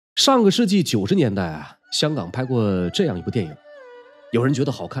上个世纪90年代啊，香港拍过这样一部电影，有人觉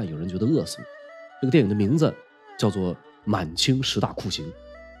得好看，有人觉得恶俗。这个电影的名字叫做《满清十大酷刑》。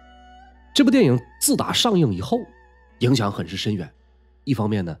这部电影自打上映以后，影响很是深远。一方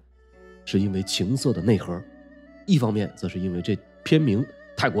面呢，是因为情色的内核；一方面则是因为这片名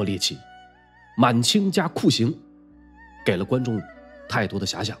太过猎奇，满清加酷刑，给了观众太多的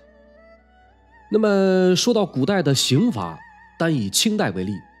遐想。那么说到古代的刑罚，单以清代为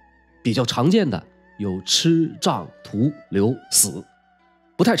例，比较常见的有吃、杖、徒、流、死，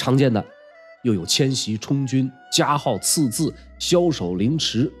不太常见的又有迁徙、充军、加号、刺字、枭首、凌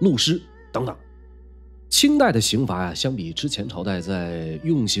迟、戮尸等等。清代的刑罚啊，相比之前朝代在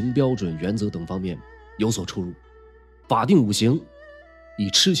用刑标准、原则等方面有所出入。法定五刑以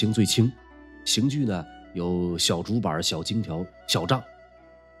笞刑最轻，刑具呢有小竹板、小金条、小杖。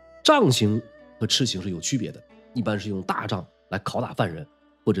杖刑和笞刑是有区别的，一般是用大杖来拷打犯人，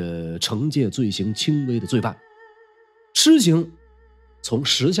或者惩戒罪行轻微的罪犯。笞刑从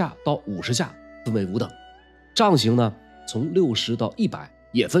10下到50下分为5等，杖刑呢从60到100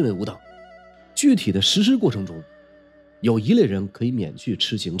也分为5等。具体的实施过程中，有一类人可以免去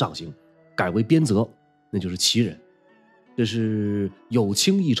笞刑、杖刑，改为鞭责，那就是旗人。这是有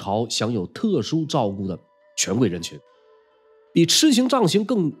清一朝享有特殊照顾的权贵人群。比笞刑、杖刑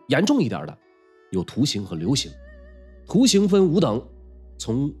更严重一点的有徒刑和流刑。徒刑分5等，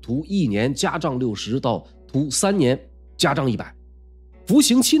从徒1年加杖60到徒3年加杖100。服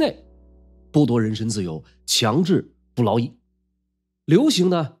刑期内剥夺人身自由，强制服劳役。流刑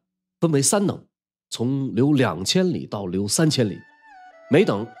呢分为3等，从流2000里到流3000里，每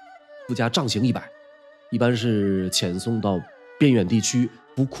等附加杖刑100，一般是遣送到边远地区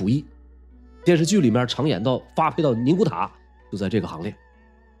服苦役。电视剧里面常演到发配到宁古塔，就在这个行列。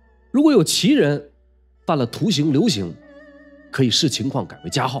如果有旗人犯了徒刑、流刑，可以视情况改为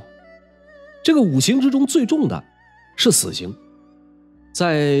加号。这个5刑之中最重的是死刑。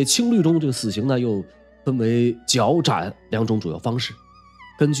在清律中，这个死刑呢又分为绞、斩2种主要方式。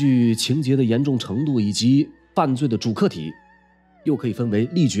根据情节的严重程度以及犯罪的主客体，又可以分为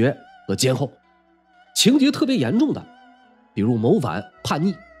立决和监候。情节特别严重的，比如谋反、叛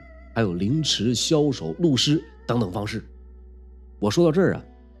逆，还有凌迟、枭首、戮尸等等方式。我说到这儿啊，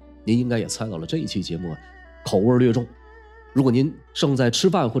您应该也猜到了这一期节目口味略重。如果您正在吃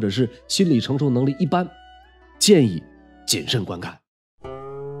饭或者是心理承受能力一般，建议谨慎观看。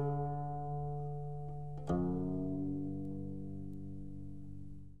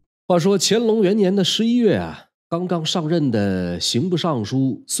话说乾隆元年的11月啊，刚刚上任的刑部尚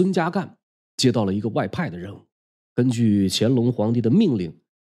书孙家干接到了一个外派的任务，根据乾隆皇帝的命令，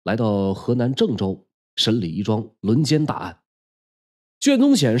来到河南郑州审理一桩轮奸大案。卷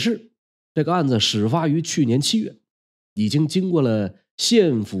宗显示，这个案子始发于去年7月，已经经过了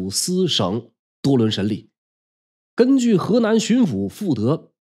县府司省多轮审理。根据河南巡抚傅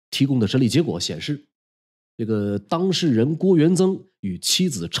德提供的审理结果显示，这个当事人郭元增与妻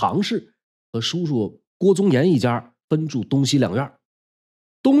子常氏和叔叔郭宗岩一家分住东西2院，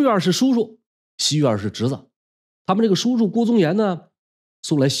东院是叔叔，西院是侄子。他们这个叔叔郭宗岩呢，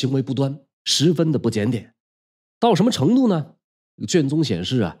素来行为不端，十分的不检点。到什么程度呢？卷宗显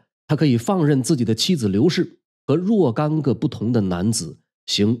示啊，他可以放任自己的妻子刘氏和若干个不同的男子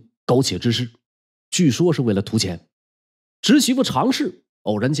行苟且之事，据说是为了图钱。侄媳妇常氏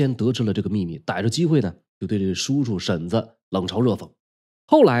偶然间得知了这个秘密，逮着机会呢，就对这叔叔婶子冷嘲热讽。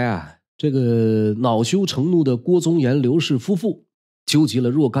后来啊，这个恼羞成怒的郭宗岩刘氏夫妇纠集了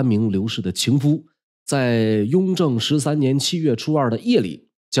若干名刘氏的情夫，在雍正13年7月初2的夜里，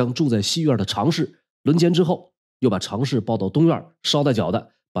将住在西院的常氏轮奸之后，又把常氏抱到东院，捎带脚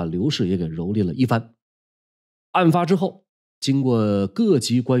的把刘氏也给蹂躏了一番。案发之后，经过各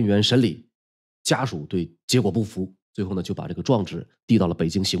级官员审理，家属对结果不服，最后呢就把这个状纸递到了北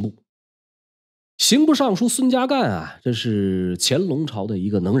京刑部。刑部尚书孙家干啊，这是乾隆朝的一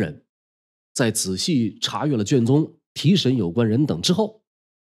个能人，在仔细查阅了卷宗、提审有关人等之后，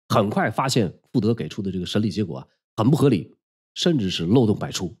很快发现傅德给出的这个审理结果啊很不合理，甚至是漏洞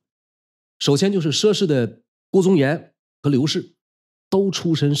百出。首先就是涉事的郭宗岩和刘氏都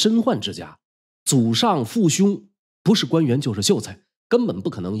出身身宦之家，祖上父兄不是官员就是秀才，根本不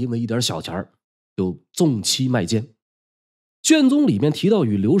可能因为一点小钱就纵妻卖奸。卷宗里面提到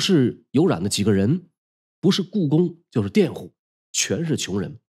与刘氏有染的几个人，不是雇工就是佃户，全是穷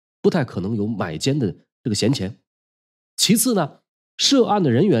人，不太可能有买奸的这个闲钱。其次呢，涉案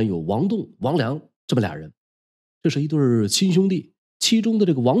的人员有王栋、王良这么俩人，这是一对亲兄弟，其中的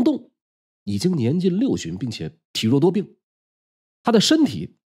这个王栋已经年近60，并且体弱多病，他的身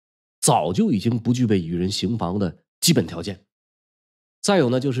体早就已经不具备与人行房的基本条件。再有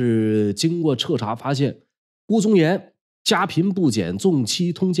呢，就是经过彻查发现，郭宗岩家贫不俭、纵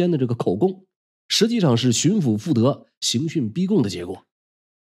妻通奸的这个口供，实际上是巡抚傅德刑讯逼供的结果。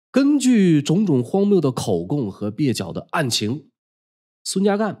根据种种荒谬的口供和蹩脚的案情，孙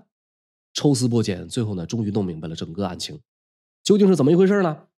家干抽丝剥茧，最后呢，终于弄明白了整个案情究竟是怎么一回事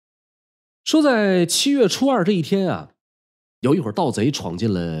呢？说在7月初2这一天啊，有一伙盗贼闯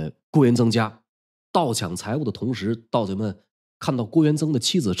进了郭元增家，盗抢财物的同时，盗贼们看到郭元增的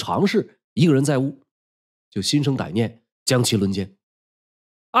妻子常氏一个人在屋，就心生歹念，将其轮奸。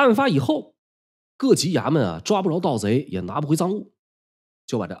案发以后，各级衙门啊抓不着盗贼，也拿不回赃物，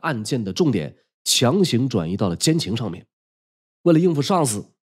就把这案件的重点强行转移到了奸情上面。为了应付上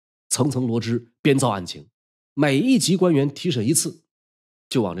司，层层罗织，编造案情，每一级官员提审一次，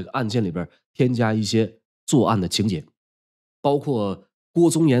就往这个案件里边添加一些作案的情节，包括郭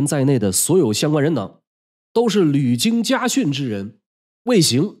宗岩在内的所有相关人等，都是屡经家训之人，未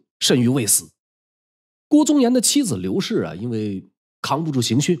刑甚于未死。郭宗岩的妻子刘氏啊，因为扛不住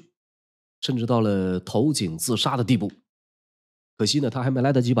刑讯，甚至到了投井自杀的地步。可惜呢，他还没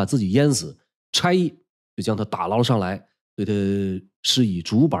来得及把自己淹死，差役就将他打捞上来，对他施以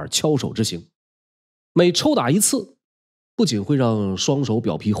竹板敲手之刑。每抽打一次，不仅会让双手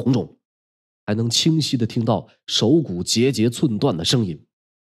表皮红肿，还能清晰地听到手骨节节寸断的声音。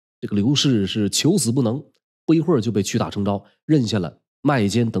这个刘氏是求死不能，不一会儿就被屈打成招，认下了卖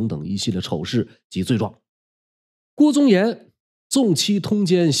奸等等一系列丑事及罪状。郭宗岩纵妻通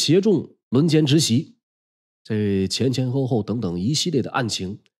奸、挟众轮奸直袭，这前前后后等等一系列的案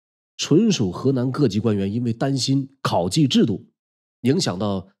情，纯属河南各级官员因为担心考绩制度影响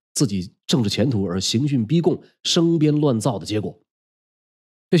到自己政治前途而刑讯逼供、生编乱造的结果。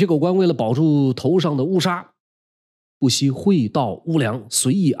这些狗官为了保住头上的乌纱，不惜讳盗诬良，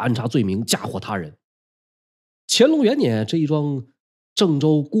随意安插罪名，嫁祸他人。乾隆元年，这一桩郑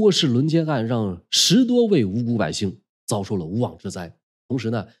州郭氏轮奸案让10多位无辜百姓遭受了无妄之灾，同时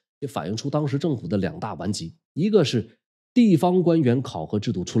呢，也反映出当时政府的2大顽疾，一个是地方官员考核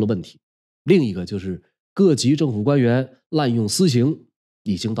制度出了问题，另一个就是各级政府官员滥用私刑，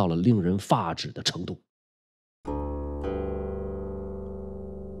已经到了令人发指的程度。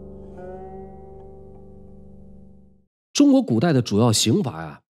中国古代的主要刑罚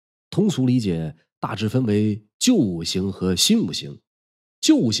呀，通俗理解大致分为旧五刑和新五刑。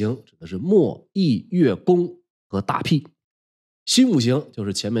旧五刑指的是墨、役、乐、弓和大辟，新五刑就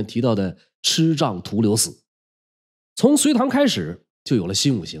是前面提到的吃杖、徒流死。从隋唐开始就有了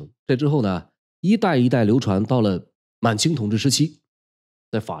新五刑，这之后呢，一代一代流传，到了满清统治时期，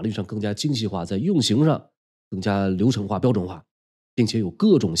在法律上更加精细化，在用刑上更加流程化、标准化，并且有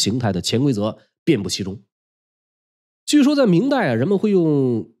各种形态的潜规则遍布其中。据说在明代啊，人们会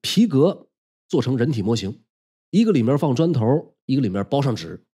用皮革做成人体模型，一个里面放砖头，一个里面包上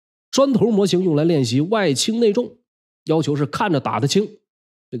纸。砖头模型用来练习外轻内重，要求是看着打得轻，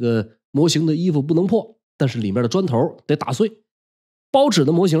这个模型的衣服不能破，但是里面的砖头得打碎。包纸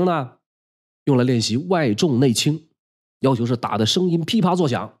的模型呢，用来练习外重内轻，要求是打的声音噼啪作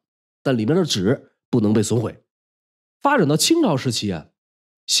响，但里面的纸不能被损毁。发展到清朝时期啊，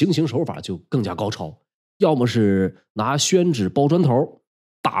行刑手法就更加高超，要么是拿宣纸包砖头，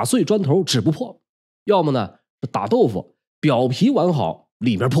打碎砖头纸不破，要么呢是打豆腐，表皮完好，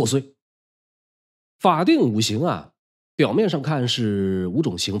里面破碎。法定五刑啊，表面上看是5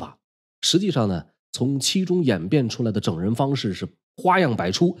种刑罚，实际上呢，从其中演变出来的整人方式是花样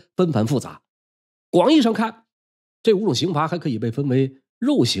百出，纷繁复杂。广义上看，这5种刑罚还可以被分为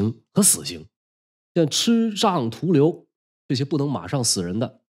肉刑和死刑。像吃杖、徒流这些不能马上死人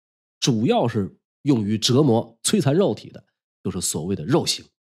的，主要是用于折磨、摧残肉体的，就是所谓的肉刑。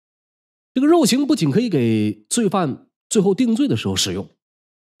这个肉刑不仅可以给罪犯最后定罪的时候使用，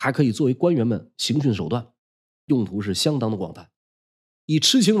还可以作为官员们刑讯手段，用途是相当的广泛。以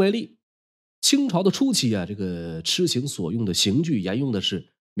吃刑为例，清朝的初期啊，这个吃刑所用的刑具沿用的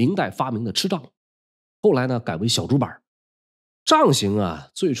是明代发明的吃杖，后来呢改为小竹板。杖刑啊，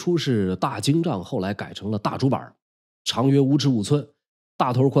最初是大金杖，后来改成了大竹板，长约5尺5寸，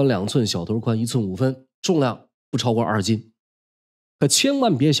大头宽2寸，小头宽1寸5分，重量不超过2斤。可千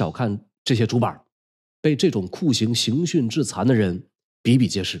万别小看这些竹板，被这种酷刑刑讯致残的人比比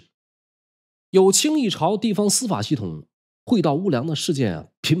皆是。有清一朝地方司法系统讳盗诬良的事件啊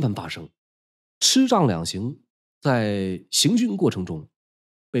频繁发生，吃杖两刑在刑讯过程中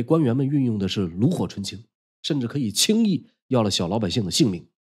被官员们运用的是炉火纯青，甚至可以轻易要了小老百姓的性命。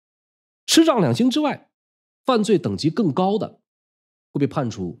吃杖两刑之外，犯罪等级更高的会被判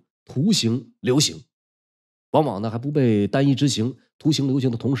处徒刑、流刑，往往呢还不被单一执行，徒刑、流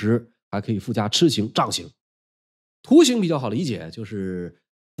刑的同时还可以附加吃刑、杖刑。徒刑比较好理解，就是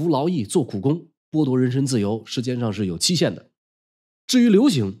服劳役、做苦工、剥夺人身自由，时间上是有期限的。至于流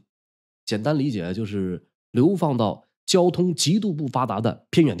刑，简单理解就是流放到交通极度不发达的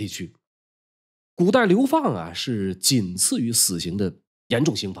偏远地区。古代流放啊，是仅次于死刑的严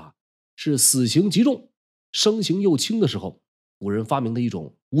重刑罚，是死刑极重、生刑又轻的时候，古人发明的一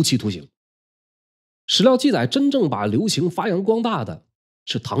种无期徒刑。史料记载，真正把流刑发扬光大的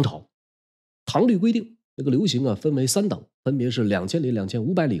是唐朝。唐律规定，这个流刑啊分为3等，分别是2000里、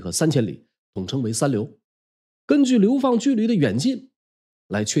2500里和3000里，统称为3流。根据流放距离的远近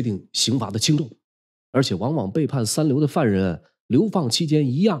来确定刑罚的轻重，而且往往被判3流的犯人，流放期间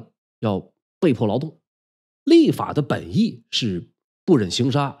一样要被迫劳动。立法的本意是不忍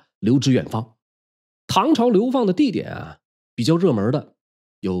刑杀，流之远方。唐朝流放的地点啊，比较热门的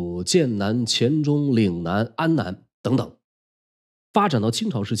有剑南、黔中、岭南、安南等等。发展到清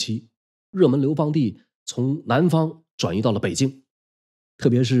朝时期，热门流放地从南方转移到了北京，特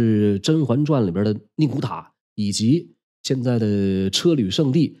别是《甄嬛传》里边的宁古塔，以及现在的车旅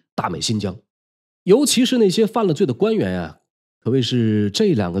圣地大美新疆。尤其是那些犯了罪的官员啊，可谓是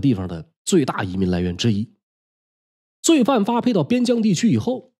这2个地方的最大移民来源之一。罪犯发配到边疆地区以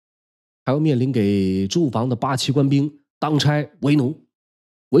后，还要面临给驻防的8旗官兵当差为奴。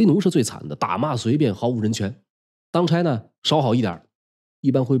为奴是最惨的，打骂随便，毫无人权。当差呢稍好一点，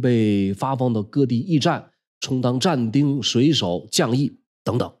一般会被发放到各地驿站，充当站丁、水手、匠役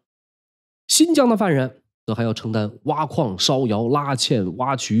等等。新疆的犯人则还要承担挖矿、烧窑、拉纤、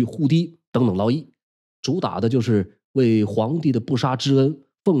挖渠、护堤等等劳役，主打的就是为皇帝的不杀之恩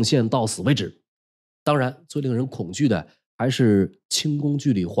奉献到死为止。当然，最令人恐惧的还是清宫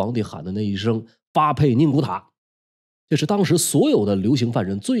剧里皇帝喊的那一声发配宁古塔，这是当时所有的流刑犯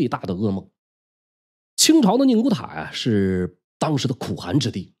人最大的噩梦。清朝的宁古塔啊，是当时的苦寒之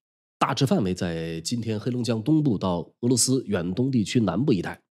地，大致范围在今天黑龙江东部到俄罗斯远东地区南部一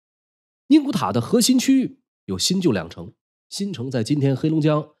带。宁古塔的核心区域有新旧2城，新城在今天黑龙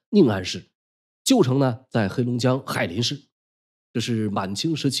江宁安市，旧城呢在黑龙江海林市。这是满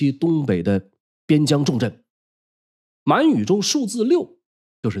清时期东北的边疆重镇。满语中数字6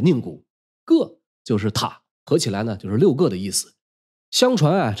就是宁古，个就是塔，合起来呢就是6个的意思。相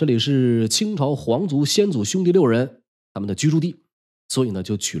传啊，这里是清朝皇族先祖兄弟6人他们的居住地，所以呢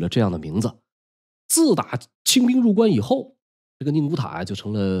就取了这样的名字。自打清兵入关以后，这个宁古塔就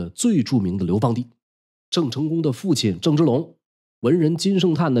成了最著名的流放地。郑成功的父亲郑芝龙，文人金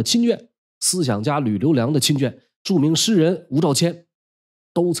圣叹的亲眷，思想家吕留良的亲眷，著名诗人吴兆谦，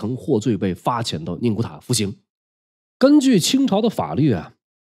都曾获罪被发遣到宁古塔服刑。根据清朝的法律啊，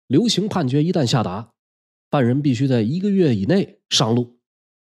流刑判决一旦下达，犯人必须在1个月以内上路，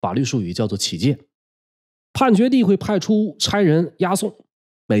法律术语叫做起戒。判决地会派出差人押送，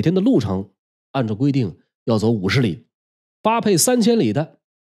每天的路程按照规定要走50里，发配3000里的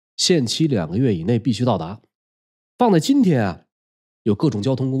限期2个月以内必须到达。放在今天啊，有各种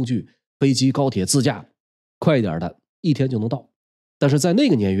交通工具，飞机、高铁、自驾，快一点的1天就能到。但是在那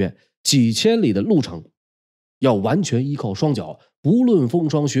个年月，几千里的路程要完全依靠双脚，不论风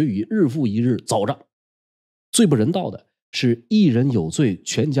霜雪雨，日复一日走着。最不人道的是一人有罪，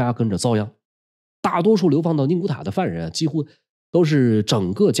全家跟着遭殃。大多数流放到宁古塔的犯人啊，几乎都是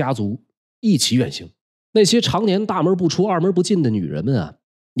整个家族一起远行。那些常年大门不出二门不进的女人们啊，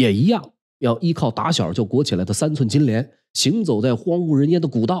也一样要依靠打小就裹起来的3寸金莲，行走在荒无人烟的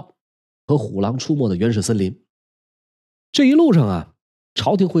古道和虎狼出没的原始森林。这一路上啊，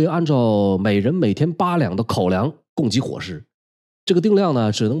朝廷会按照每人每天8两的口粮供给伙食，这个定量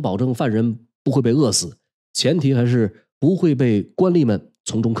呢，只能保证犯人不会被饿死，前提还是不会被官吏们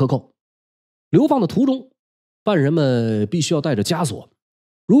从中克扣。流放的途中，犯人们必须要带着枷锁，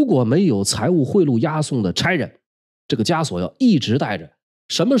如果没有财物贿赂押送的差人，这个枷锁要一直带着，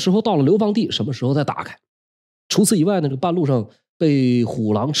什么时候到了流放地，什么时候再打开。除此以外呢，这半路上被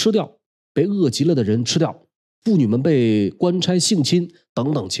虎狼吃掉，被饿极了的人吃掉，妇女们被官差性侵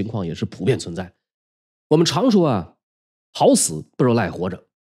等等情况也是普遍存在。我们常说啊，好死不如赖活着。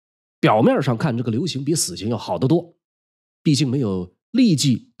表面上看，这个流刑比死刑要好得多，毕竟没有立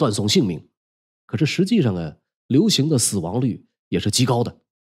即断送性命。可是实际上啊，流刑的死亡率也是极高的，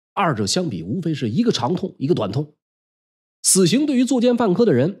二者相比无非是一个长痛一个短痛。死刑对于作奸犯科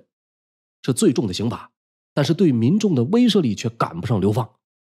的人是最重的刑罚，但是对民众的威慑力却赶不上流放。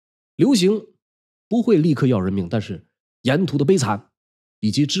流刑不会立刻要人命，但是沿途的悲惨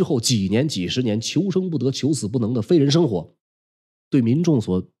以及之后几年几十年求生不得求死不能的非人生活，对民众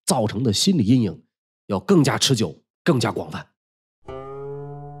所造成的心理阴影要更加持久更加广泛。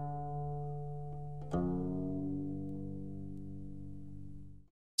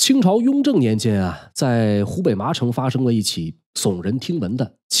清朝雍正年间啊，在湖北麻城发生了一起耸人听闻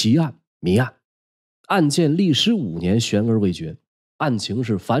的奇案谜案，案件历时5年悬而未决，案情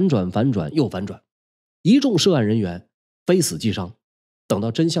是反转又反转，一众涉案人员非死即伤。等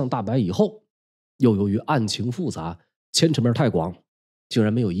到真相大白以后，又由于案情复杂，牵扯面太广，竟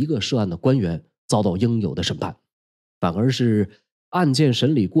然没有一个涉案的官员遭到应有的审判，反而是案件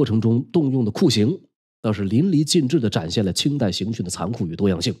审理过程中动用的酷刑倒是淋漓尽致地展现了清代刑讯的残酷与多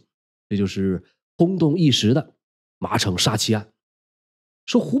样性。这就是轰动一时的麻城杀妻案。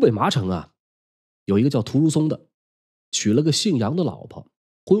说湖北麻城啊，有一个叫屠如松的，娶了个姓杨的老婆，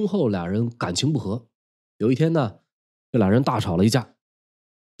婚后俩人感情不和。有一天呢，这俩人大吵了一架，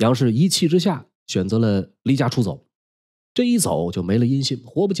杨氏一气之下选择了离家出走，这一走就没了音信，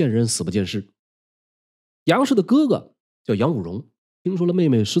活不见人死不见尸。杨氏的哥哥叫杨武荣，听说了妹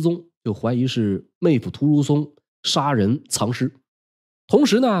妹失踪，就怀疑是妹夫屠如松杀人藏尸。同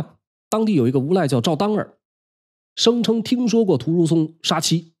时呢，当地有一个无赖叫赵当儿，声称听说过屠如松杀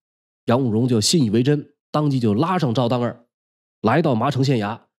妻，杨武荣就信以为真，当即就拉上赵当儿来到麻城县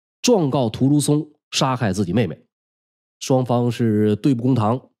衙，状告屠如松杀害自己妹妹。双方是对簿公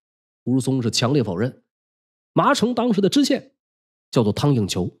堂，屠如松是强烈否认。麻城当时的知县叫做汤应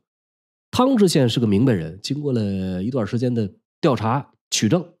求，汤知县是个明白人，经过了一段时间的调查取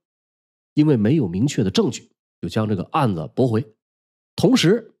证，因为没有明确的证据，就将这个案子驳回。同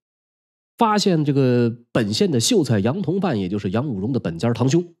时发现这个本县的秀才杨同范，也就是杨武荣的本家堂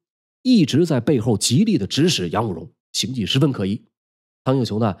兄，一直在背后极力的指使杨武荣，行迹十分可疑。汤应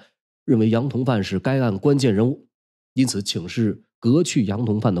求呢，认为杨同范是该案关键人物，因此请示革去杨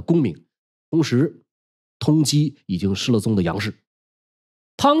同范的功名，同时通缉已经失了踪的杨氏。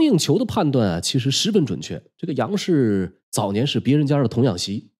汤应求的判断啊，其实十分准确。这个杨氏早年是别人家的童养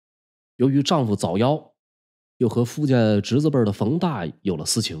媳，由于丈夫早夭，又和夫家侄子辈的冯大有了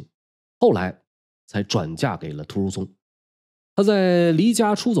私情，后来才转嫁给了屠如松。他在离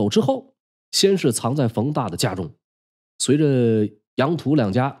家出走之后，先是藏在冯大的家中，随着杨屠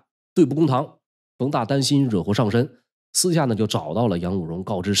两家对簿公堂，冯大担心惹祸上身，私下呢就找到了杨武荣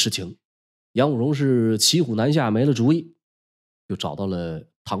告知实情。杨武荣是骑虎难下，没了主意，就找到了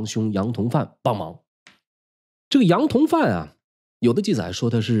堂兄杨同范帮忙。这个杨同范啊，有的记载说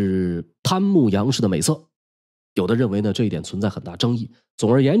他是贪慕杨氏的美色，有的认为呢这一点存在很大争议。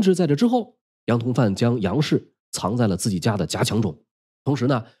总而言之，在这之后，杨同范将杨氏藏在了自己家的夹墙中，同时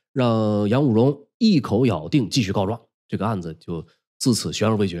呢让杨武荣一口咬定继续告状，这个案子就自此悬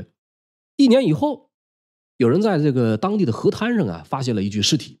而未决。1年以后，有人在这个当地的河滩上啊发现了一具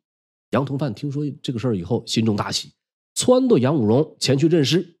尸体。杨同范听说这个事儿以后，心中大喜，撺掇杨武荣前去认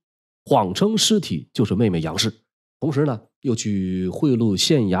尸，谎称尸体就是妹妹杨氏，同时呢又去贿赂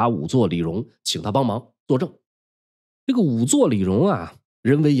县衙仵作李荣，请他帮忙作证。这个仵作李荣啊，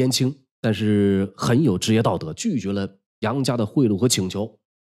人微言轻，但是很有职业道德，拒绝了杨家的贿赂和请求。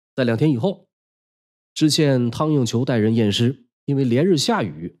在2天以后，知县汤应求带人验尸，因为连日下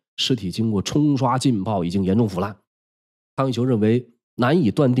雨，尸体经过冲刷浸泡，已经严重腐烂。汤应求认为难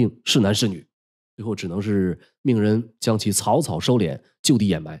以断定是男是女，最后只能是命人将其草草收敛，就地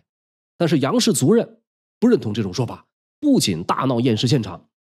掩埋。但是杨氏族人不认同这种说法，不仅大闹验尸现场，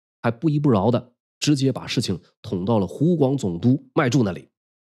还不依不饶的直接把事情捅到了湖广总督麦柱那里。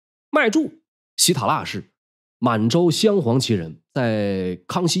麦柱喜塔腊氏，满洲镶黄旗人，在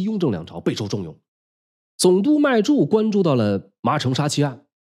康熙、雍正两朝备受重用。总督麦柱关注到了麻城杀妻案，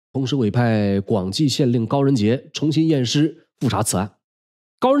同时委派广济县令高仁杰重新验尸复查此案。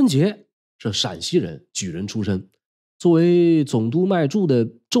高仁杰是陕西人，举人出身，作为总督麦柱的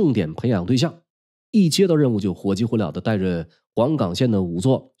重点培养对象，一接到任务就火急火燎的带着黄冈县的仵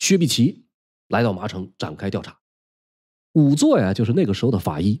作薛必奇来到麻城展开调查。仵作呀，就是那个时候的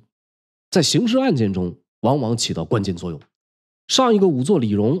法医，在刑事案件中往往起到关键作用。上一个仵作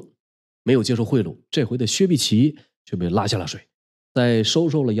李荣没有接受贿赂，这回的薛必奇却被拉下了水。在收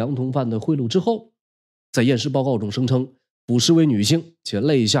受了杨同范的贿赂之后，在验尸报告中声称腐尸为女性，且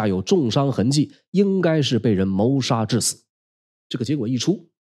肋下有重伤痕迹，应该是被人谋杀致死。这个结果一出，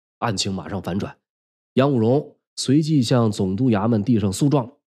案情马上反转。杨武荣随即向总督衙门递上诉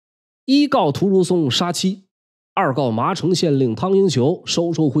状，一告屠如松杀妻，2告麻城县令汤应求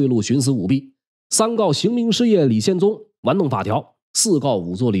收受贿赂、徇私舞弊，3告刑名失业李宪宗玩弄法条，4告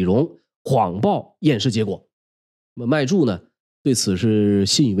仵作李荣谎报验尸结果。那么麦柱呢，对此是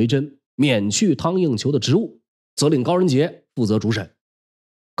信以为真，免去汤应求的职务，责令高仁杰负责主审。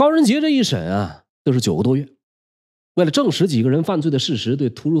高仁杰这一审啊，就是9个多月。为了证实几个人犯罪的事实，对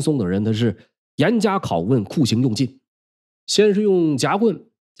屠如松等人他是严加拷问，酷刑用尽。先是用夹棍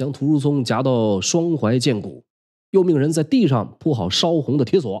将屠如松夹到双踝见骨，又命人在地上铺好烧红的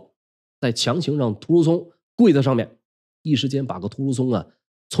铁锁，再强行让屠如松跪在上面，一时间把个屠如松啊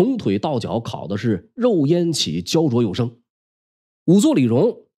从腿到脚烤的是肉烟起，焦灼有声。仵作李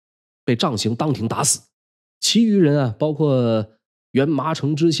荣被杖刑当庭打死，其余人啊，包括原麻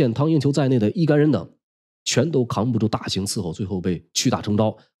城知县汤应求在内的一干人等，全都扛不住大刑伺候，最后被屈打成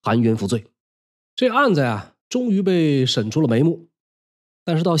招，含冤服罪。这案子呀，终于被审出了眉目。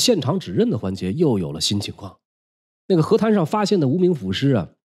但是到现场指认的环节又有了新情况。那个河滩上发现的无名腐尸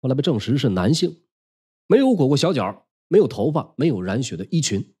啊，后来被证实是男性，没有裹过小脚，没有头发，没有染血的衣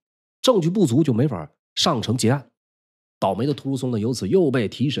裙，证据不足就没法上呈结案。倒霉的屠如松呢，由此又被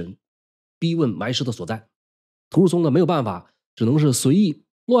提审，逼问埋尸的所在。屠如松呢没有办法，只能是随意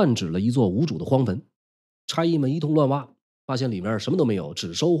乱指了一座无主的荒坟。差役们一通乱挖，发现里面什么都没有，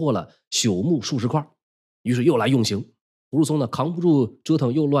只收获了朽木数十块。于是又来用刑。屠如松呢扛不住折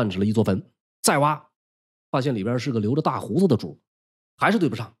腾，又乱指了一座坟，再挖，发现里边是个留着大胡子的主，还是对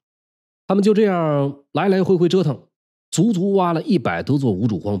不上。他们就这样来来回回折腾，足足挖了100多座无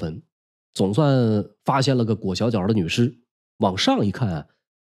主荒坟，总算发现了个裹小脚的女尸。往上一看啊，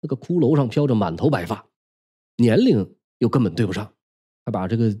那个骷髅上飘着满头白发，年龄又根本对不上，还把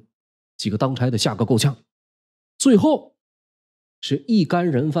这个几个当差的吓个够呛。最后是一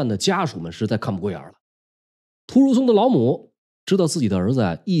干人犯的家属们实在看不过眼了。屠如松的老母知道自己的儿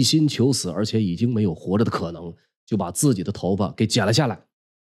子一心求死，而且已经没有活着的可能，就把自己的头发给剪了下来，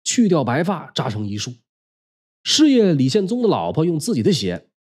去掉白发，扎成一束。事业李宪宗的老婆用自己的血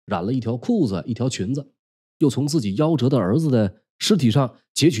染了一条裤子一条裙子，又从自己夭折的儿子的尸体上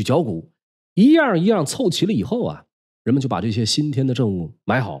截取脚骨，一样一样凑齐了以后啊，人们就把这些新添的证物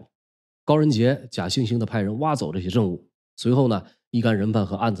埋好。高仁杰假惺惺的派人挖走这些证物，随后呢，一干人犯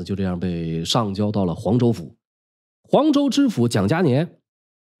和案子就这样被上交到了黄州府。黄州知府蒋嘉年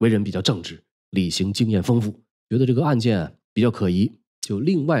为人比较正直，理刑经验丰富，觉得这个案件比较可疑，就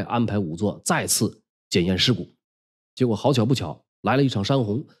另外安排仵作再次检验尸骨。结果好巧不巧，来了一场山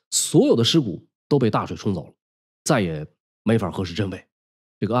洪，所有的尸骨都被大水冲走了，再也没法核实真伪。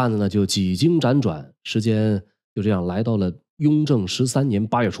这个案子呢就几经辗转，时间就这样来到了雍正13年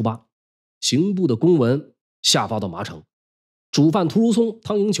8月初8，刑部的公文下发到麻城，主犯屠如松、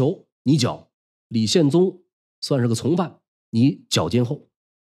汤应求拟绞，李宪宗算是个从犯，拟绞监候。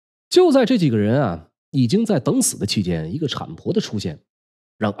就在这几个人啊已经在等死的期间，一个产婆的出现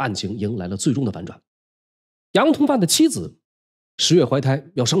让案情迎来了最终的反转。杨同范的妻子10月怀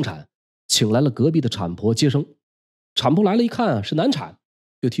胎要生产，请来了隔壁的产婆接生。产婆来了一看啊是难产，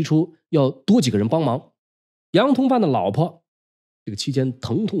就提出要多几个人帮忙。杨同范的老婆这个期间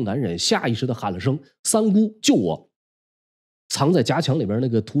疼痛难忍，下意识的喊了声三姑救我。藏在夹墙里边那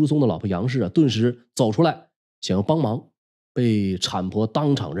个屠如松的老婆杨氏啊顿时走出来想要帮忙，被产婆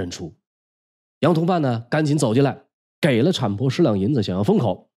当场认出。杨同范呢赶紧走进来，给了产婆10两银子想要封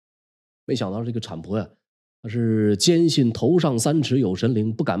口。没想到这个产婆呀，她是坚信头上3尺有神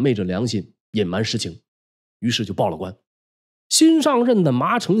灵，不敢昧着良心隐瞒实情，于是就报了官。新上任的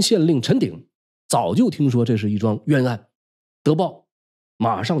麻城县令陈鼎早就听说这是一桩冤案，得报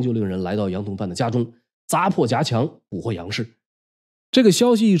马上就令人来到杨同范的家中，砸破夹墙捕获杨氏。这个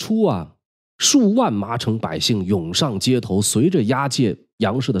消息一出啊，数万麻城百姓涌上街头，随着押解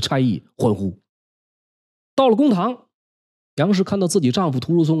杨氏的差役欢呼。到了公堂，杨氏看到自己丈夫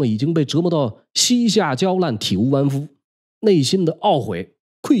屠如松已经被折磨到膝下焦烂，体无完肤，内心的懊悔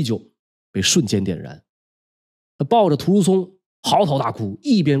愧疚被瞬间点燃。他抱着屠如松嚎啕大哭，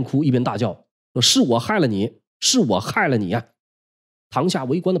一边哭一边大叫说是我害了你，是我害了你啊。堂下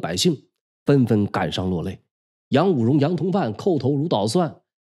围观的百姓纷纷感伤落泪。杨武荣、杨同范叩头如捣蒜，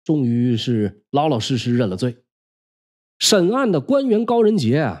终于是老老实实认了罪。审案的官员高仁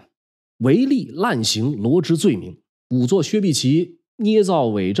杰啊，违例滥刑罗织罪名，仵作薛必奇捏造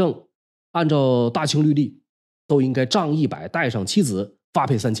伪证，按照大清律例都应该杖100，带上妻子，发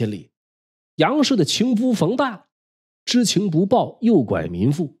配3千里。杨氏的情夫冯大知情不报，诱拐民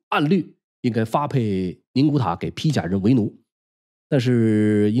妇，按律应该发配宁古塔给披甲人为奴，但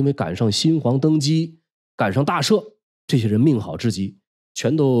是因为赶上新皇登基，赶上大赦，这些人命好之极，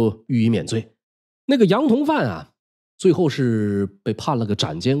全都予以免罪。那个杨同范啊，最后是被判了个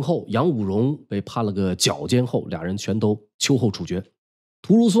斩监候，杨武荣被判了个绞监候，俩人全都秋后处决。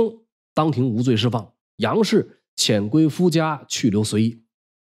屠如松当庭无罪释放，杨氏遣归夫家，去留随意。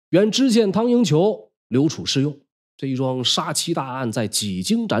原知县汤应求留处适用。这一桩杀妻大案在几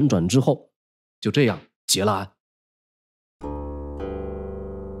经辗转之后，就这样结了案。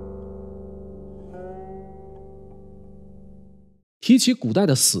提起古代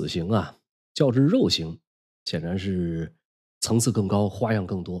的死刑啊，较之肉刑，显然是层次更高，花样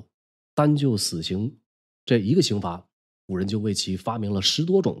更多。单就死刑这一个刑罚，古人就为其发明了10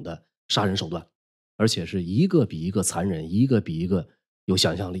多种的杀人手段，而且是一个比一个残忍，一个比一个有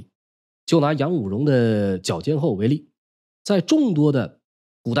想象力。就拿杨武荣的绞监候为例，在众多的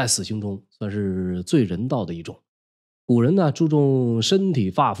古代死刑中算是最人道的一种。古人呢注重身体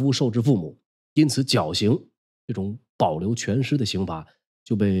发肤受之父母，因此绞刑这种保留全尸的刑罚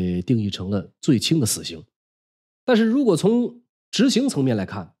就被定义成了最轻的死刑。但是如果从执行层面来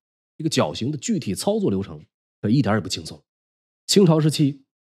看，这个绞刑的具体操作流程可一点也不轻松。清朝时期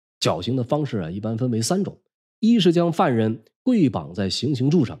绞刑的方式一般分为3种，一是将犯人跪绑在行刑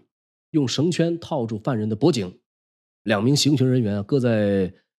柱上，用绳圈套住犯人的脖颈，2名行刑人员各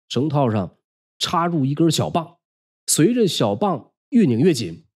在绳套上插入一根小棒，随着小棒越拧越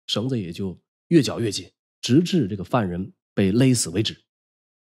紧，绳子也就越绞越紧，直至这个犯人被勒死为止。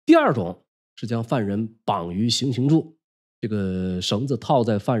第2种是将犯人绑于行刑柱，这个绳子套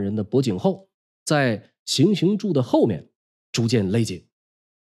在犯人的脖颈后，在行刑柱的后面逐渐勒紧。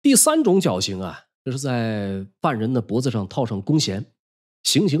第3种绞刑这是在犯人的脖子上套上弓弦，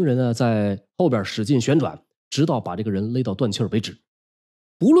行刑人在后边使劲旋转，直到把这个人勒到断气为止。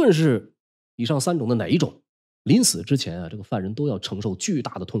不论是以上3种的哪一种，临死之前这个犯人都要承受巨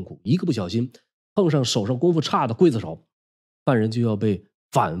大的痛苦，一个不小心碰上手上功夫差的刽子手，犯人就要被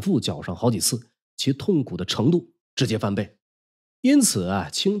反复绞上好几次，其痛苦的程度直接翻倍。因此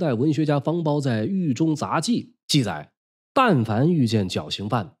清代文学家方苞在《狱中杂记》记载，但凡遇见绞刑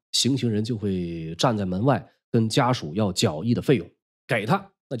犯，行刑人就会站在门外跟家属要绞役的费用，给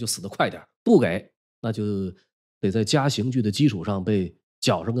他那就死得快点，不给那就得在加刑具的基础上被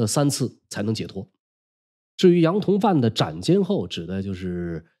绞上个3次才能解脱。至于洋铜犯的斩监候，指的就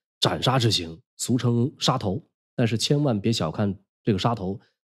是斩杀之刑，俗称杀头，但是千万别小看这个杀头，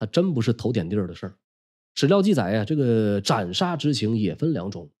它真不是头点地的事儿。史料记载这个斩杀之刑也分2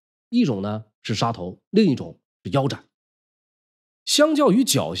种，一种呢是杀头，另一种是腰斩。相较于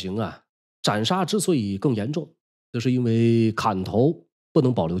绞刑斩杀之所以更严重，就是因为砍头不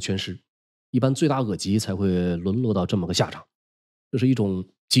能保留全尸，一般罪大恶极才会沦落到这么个下场。这是一种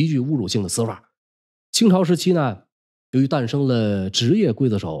极具侮辱性的死法。清朝时期呢，由于诞生了职业刽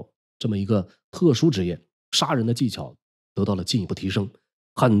子手这么一个特殊职业，杀人的技巧得到了进一步提升，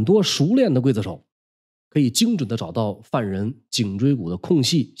很多熟练的刽子手可以精准地找到犯人颈椎骨的空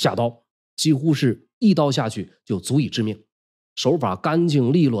隙下刀，几乎是一刀下去就足以致命，手法干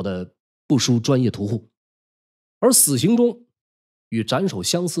净利落的不输专业屠户。而死刑中与斩首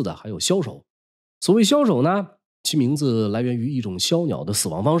相似的还有枭首。所谓枭首呢，其名字来源于一种枭鸟的死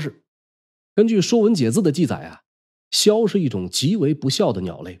亡方式。根据《说文解字》的记载枭是一种极为不孝的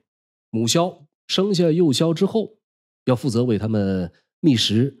鸟类，母枭生下幼枭之后要负责为它们觅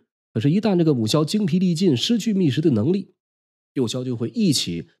食，可是一旦这个母枭精疲力尽，失去觅食的能力，幼枭就会一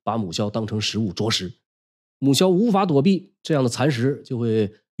起把母枭当成食物啄食。母枭无法躲避这样的蚕食，就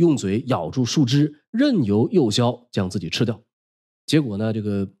会用嘴咬住树枝，任由幼枭将自己吃掉。结果呢，这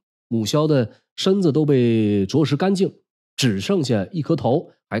个母枭的身子都被啄食干净，只剩下一颗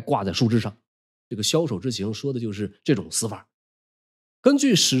头还挂在树枝上。这个枭首之刑说的就是这种死法。根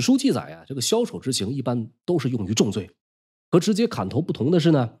据史书记载这个枭首之刑一般都是用于重罪。和直接砍头不同的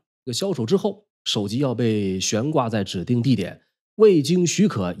是呢，这个枭首之后，首级要被悬挂在指定地点，未经许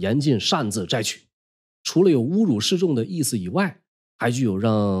可严禁擅自摘取。除了有侮辱示众的意思以外，还具有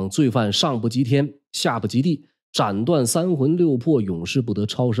让罪犯上不及天下不及地，斩断3魂6魄，永世不得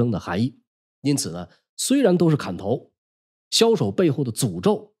超生的含义。因此呢，虽然都是砍头，枭首背后的诅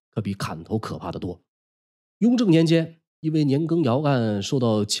咒可比砍头可怕得多。雍正年间，因为年羹尧案受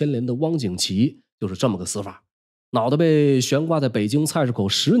到牵连的汪景祺就是这么个死法，脑袋被悬挂在北京菜市口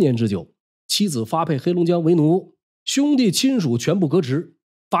10年之久，妻子发配黑龙江为奴，兄弟亲属全部革职，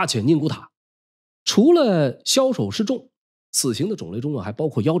发遣宁古塔。除了枭首示众，死刑的种类中还包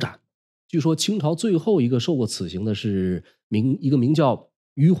括腰斩。据说清朝最后一个受过此刑的是一个名叫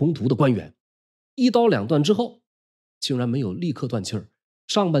于宏图的官员，一刀2断之后，竟然没有立刻断气儿，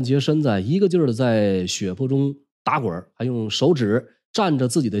上半截身子一个劲儿的在血泊中打滚，还用手指蘸着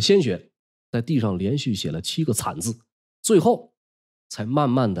自己的鲜血，在地上连续写了7个惨字，最后才慢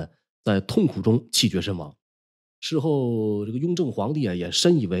慢的在痛苦中气绝身亡。事后这个雍正皇帝也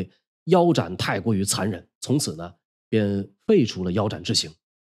深以为腰斩太过于残忍，从此呢便废除了腰斩之刑。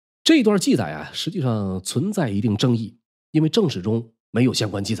这段记载实际上存在一定争议，因为正史中没有相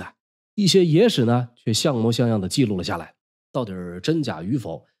关记载，一些野史呢却像模像样的记录了下来，到底真假与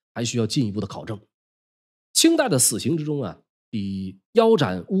否还需要进一步的考证。清代的死刑之中比腰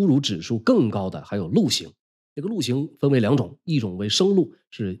斩侮辱指数更高的还有戮刑。这个戮刑分为2种，一种为生戮，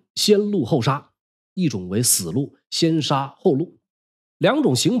是先戮后杀，一种为死戮，先杀后戮。2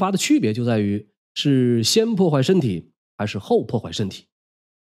种刑罚的区别就在于是先破坏身体还是后破坏身体。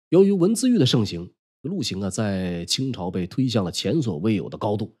由于文字狱的盛行，戮刑在清朝被推向了前所未有的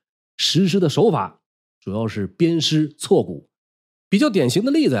高度，实施的手法主要是鞭尸挫骨。比较典型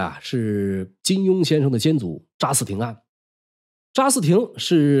的例子是金庸先生的先祖查嗣庭案。查嗣庭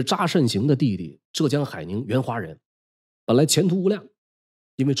是查慎行的弟弟，浙江海宁袁华人，本来前途无量，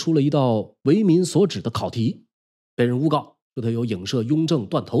因为出了一道为民所指的考题，被人诬告说他有影射雍正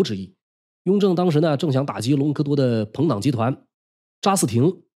断头之意。雍正当时正想打击隆科多的朋党集团，查嗣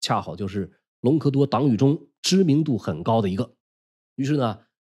庭恰好就是隆科多党羽中知名度很高的一个。于是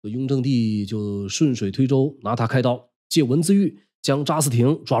雍正帝就顺水推舟，拿他开刀，借文字狱将查嗣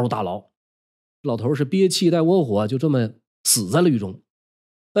庭抓入大牢。老头是憋气带窝火，就这么死在了狱中。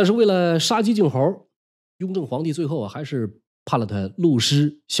但是为了杀鸡儆猴，雍正皇帝最后还是判了他戮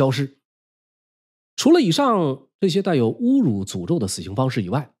尸消失。除了以上这些带有侮辱诅咒的死刑方式以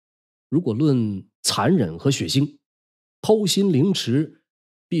外，如果论残忍和血腥，剖心凌迟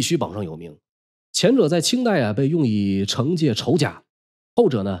必须榜上有名。前者在清代被用以惩戒仇家，后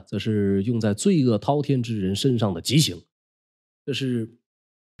者则是用在罪恶滔天之人身上的极刑。这是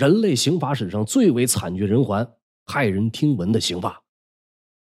人类刑法史上最为惨绝人寰、骇人听闻的刑罚。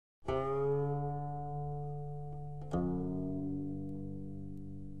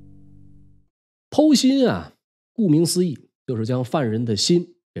剖心顾名思义，就是将犯人的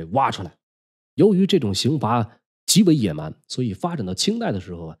心给挖出来。由于这种刑罚极为野蛮，所以发展到清代的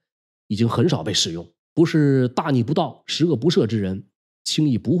时候已经很少被使用。不是大逆不道、十恶不赦之人，轻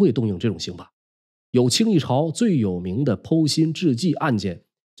易不会动用这种刑罚。有清一朝最有名的剖心致祭案件，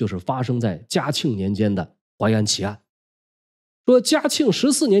就是发生在嘉庆年间的淮安奇案。说嘉庆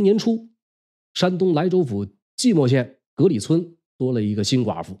14年年初，山东莱州府寂寞县葛里村多了一个新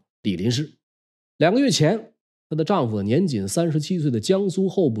寡妇李林氏。2个月前，她的丈夫年仅37岁的江苏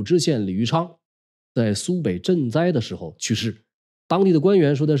候补知县李玉昌在苏北赈灾的时候去世，当地的官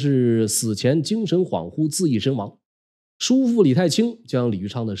员说的是死前精神恍惚自缢身亡。叔父李太清将李玉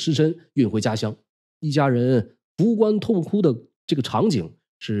昌的尸身运回家乡，一家人扶棺痛哭的这个场景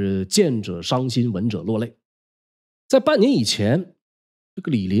是见者伤心，闻者落泪。在半年以前，这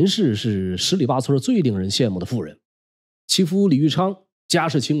个李林氏是十里八村最令人羡慕的妇人，其夫李玉昌家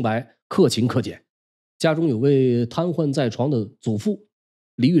世清白，克勤克俭，家中有位瘫痪在床的祖父，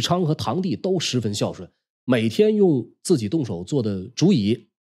李玉昌和堂弟都十分孝顺，每天用自己动手做的竹椅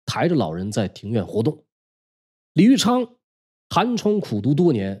抬着老人在庭院活动。李玉昌寒窗苦读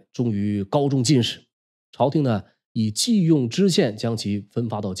多年，终于高中进士，朝廷以冀用知县将其分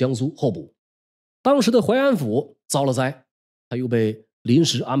发到江苏候补。当时的淮安府遭了灾，他又被临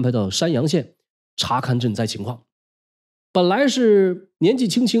时安排到山阳县查看赈灾情况。本来是年纪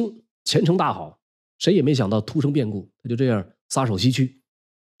轻轻，前程大好，谁也没想到突生变故，他就这样撒手西去。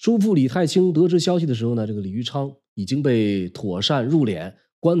叔父李太清得知消息的时候这个李玉昌已经被妥善入殓，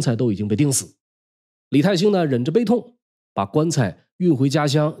棺材都已经被钉死。李太清忍着悲痛，把棺材运回家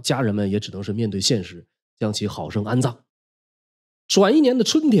乡，家人们也只能是面对现实，将其好生安葬。转一年的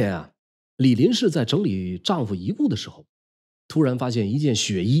春天李林氏在整理丈夫遗物的时候，突然发现一件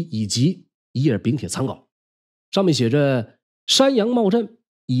血衣以及一页丙帖参稿，上面写着山阳茂镇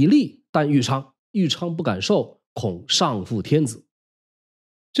以利但玉昌，玉昌不敢受，恐上负天子。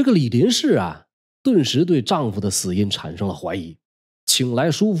这个李林氏顿时对丈夫的死因产生了怀疑，请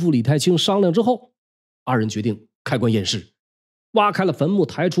来叔父李太清商量之后，二人决定开棺验尸，挖开了坟墓，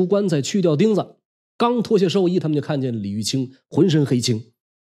抬出棺材，去掉钉子，刚脱下寿衣，他们就看见李玉清浑身黑青，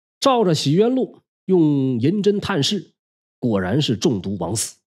照着洗冤录用银针探视，果然是中毒枉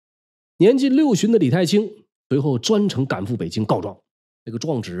死。年近60的李太清随后专程赶赴北京告状，这个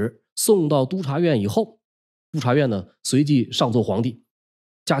状纸送到督察院以后，督察院随即上奏皇帝。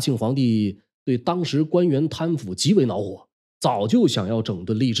嘉庆皇帝对当时官员贪腐极为恼火，早就想要整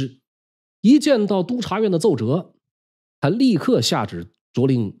顿吏治。一见到督察院的奏折，他立刻下旨着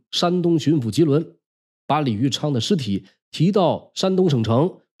令山东巡抚吉伦把李玉昌的尸体提到山东省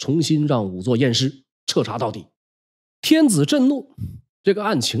城，重新让仵作验尸，彻查到底。天子震怒，这个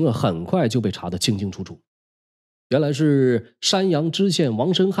案情很快就被查得清清楚楚。原来是山阳知县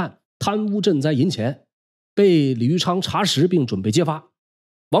王申汉贪污赈灾银钱，被李玉昌查实并准备揭发。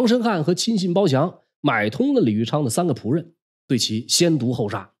王申汉和亲信包祥买通了李玉昌的3个仆人，对其先毒后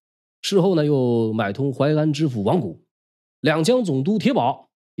杀。事后又买通淮安知府王谷，两江总督铁保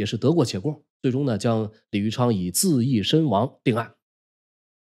也是得过且过，最终将李玉昌以自缢身亡定案。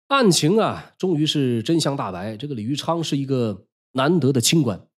案情终于是真相大白，这个李玉昌是一个难得的清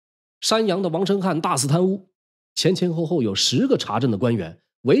官。山阳的王申汉大肆贪污，前前后后有10个查证的官员，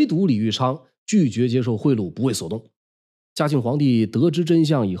唯独李玉昌拒绝接受贿赂，不为所动。嘉庆皇帝得知真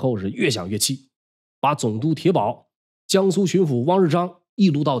相以后是越想越气，把总督铁保、江苏巡抚汪日章一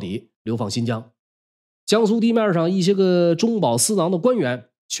撸到底，流放新疆。江苏地面上一些个中饱私囊的官员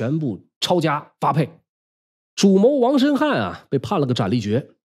全部抄家发配。主谋王申汉啊，被判了个斩立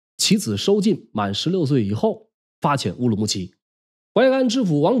决，其子收进满16岁以后发遣乌鲁木齐。淮安知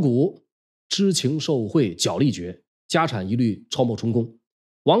府王谷知情受贿绞立决，家产一律抄没充公。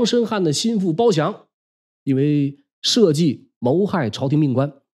王申汉的心腹包祥因为设计谋害朝廷命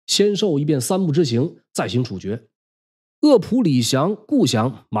官，先受一遍3步之刑，再行处决。恶仆李祥、顾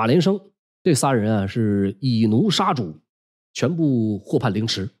祥、马连生这仨人啊，是以奴杀主，全部获判凌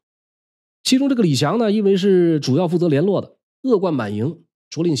迟。其中这个李祥呢，因为是主要负责联络的，恶贯满盈，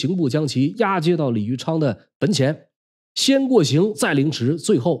着令刑部将其押解到李玉昌的坟前，先过刑再凌迟，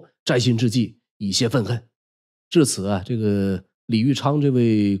最后摘心致祭，以泄愤恨。至此啊，这个李玉昌这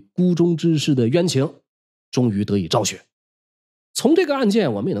位孤忠之士的冤情终于得以昭雪。从这个案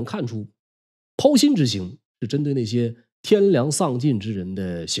件我们也能看出，剖心之刑是针对那些天良丧尽之人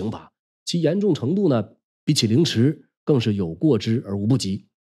的刑罚，其严重程度呢，比起凌迟更是有过之而无不及。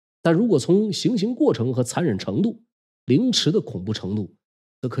但如果从行刑过程和残忍程度，凌迟的恐怖程度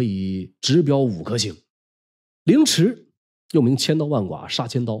则可以直标5颗星。凌迟又名千刀万剐、杀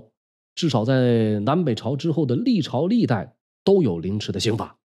千刀，至少在南北朝之后的历朝历代都有凌迟的刑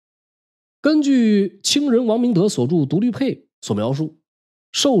法。根据清人王明德所著《独立配》所描述，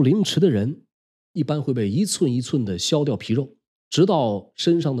受凌迟的人一般会被一寸一寸的削掉皮肉，直到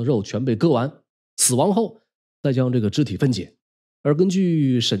身上的肉全被割完，死亡后再将这个肢体分解。而根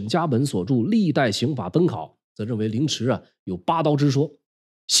据沈家本所著《历代刑法本考》则认为凌迟啊有8刀之说，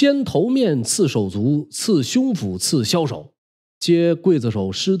先头面，次手足，次胸腹，次枭首，皆刽子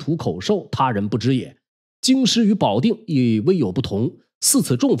手师徒口授，他人不知也。经师与保定亦微有不同，似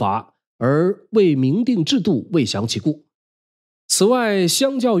此重罚，而未明定制度，未详其故。此外，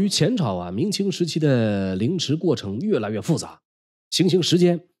相较于前朝啊，明清时期的凌迟过程越来越复杂，行刑时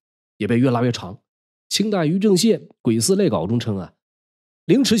间也被越拉越长。清代于正燮《鬼寺类稿》中称啊，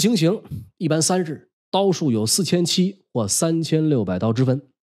凌迟行刑一般3日，刀数有4700或3600刀之分。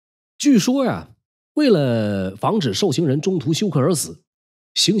据说呀，为了防止受刑人中途休克而死，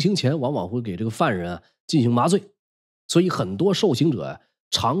行刑前往往会给这个犯人啊进行麻醉，所以很多受刑者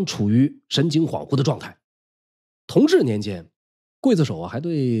常处于神经恍惚的状态。同治年间，刽子手还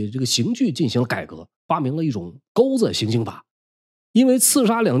对这个刑具进行了改革，发明了一种钩子行刑法。因为刺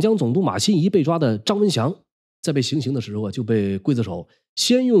杀两江总督马新贻被抓的张文祥，在被行刑的时候就被刽子手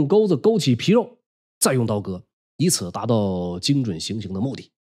先用钩子勾起皮肉，再用刀割，以此达到精准行刑的目的。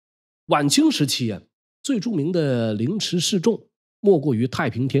晚清时期啊，最著名的凌迟示众莫过于太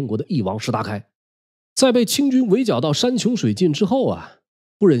平天国的翼王石达开。在被清军围剿到山穷水尽之后啊，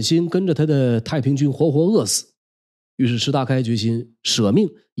不忍心跟着他的太平军活活饿死，于是石达开决心舍命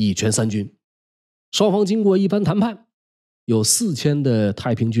以全三军。双方经过一番谈判，有4000的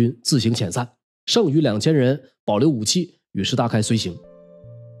太平军自行遣散，剩余2000人保留武器与石达开随行。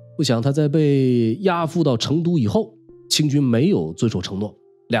不想他在被押赴到成都以后，清军没有遵守承诺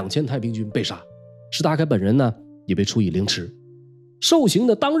，2000太平军被杀，石达开本人呢也被处以凌迟。受刑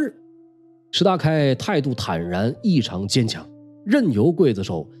的当日，石达开态度坦然，异常坚强，任由刽子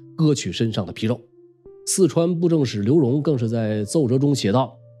手割取身上的皮肉。四川布政使刘荣更是在奏折中写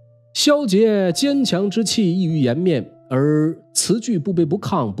道：萧节坚强之气溢于颜面，而词句不卑不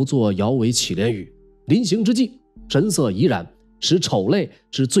亢，不作摇尾乞怜语。临行之际，神色怡然，使丑类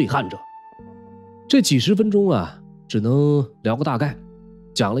之醉汉者。这几十分钟啊，只能聊个大概，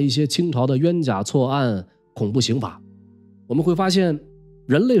讲了一些清朝的冤假错案、恐怖刑法。我们会发现，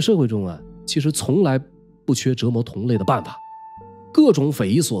人类社会中啊，其实从来不缺折磨同类的办法。各种匪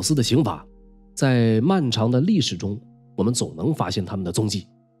夷所思的刑法，在漫长的历史中，我们总能发现他们的踪迹。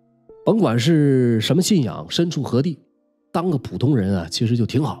甭管是什么信仰，身处何地，当个普通人啊，其实就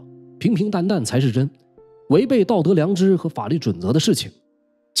挺好，平平淡淡才是真。违背道德良知和法律准则的事情，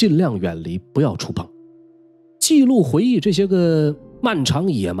尽量远离，不要触碰。记录回忆这些个漫长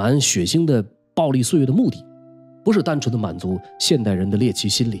野蛮血腥的暴力岁月的目的，不是单纯的满足现代人的猎奇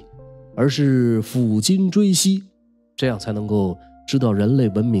心理，而是抚今追昔，这样才能够知道人类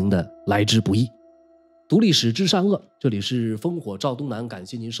文明的来之不易。读历史知善恶，这里是烽火照东南，感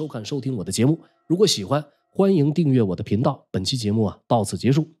谢您收看收听我的节目。如果喜欢，欢迎订阅我的频道。本期节目到此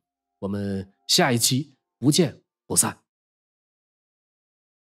结束，我们下一期不见不散。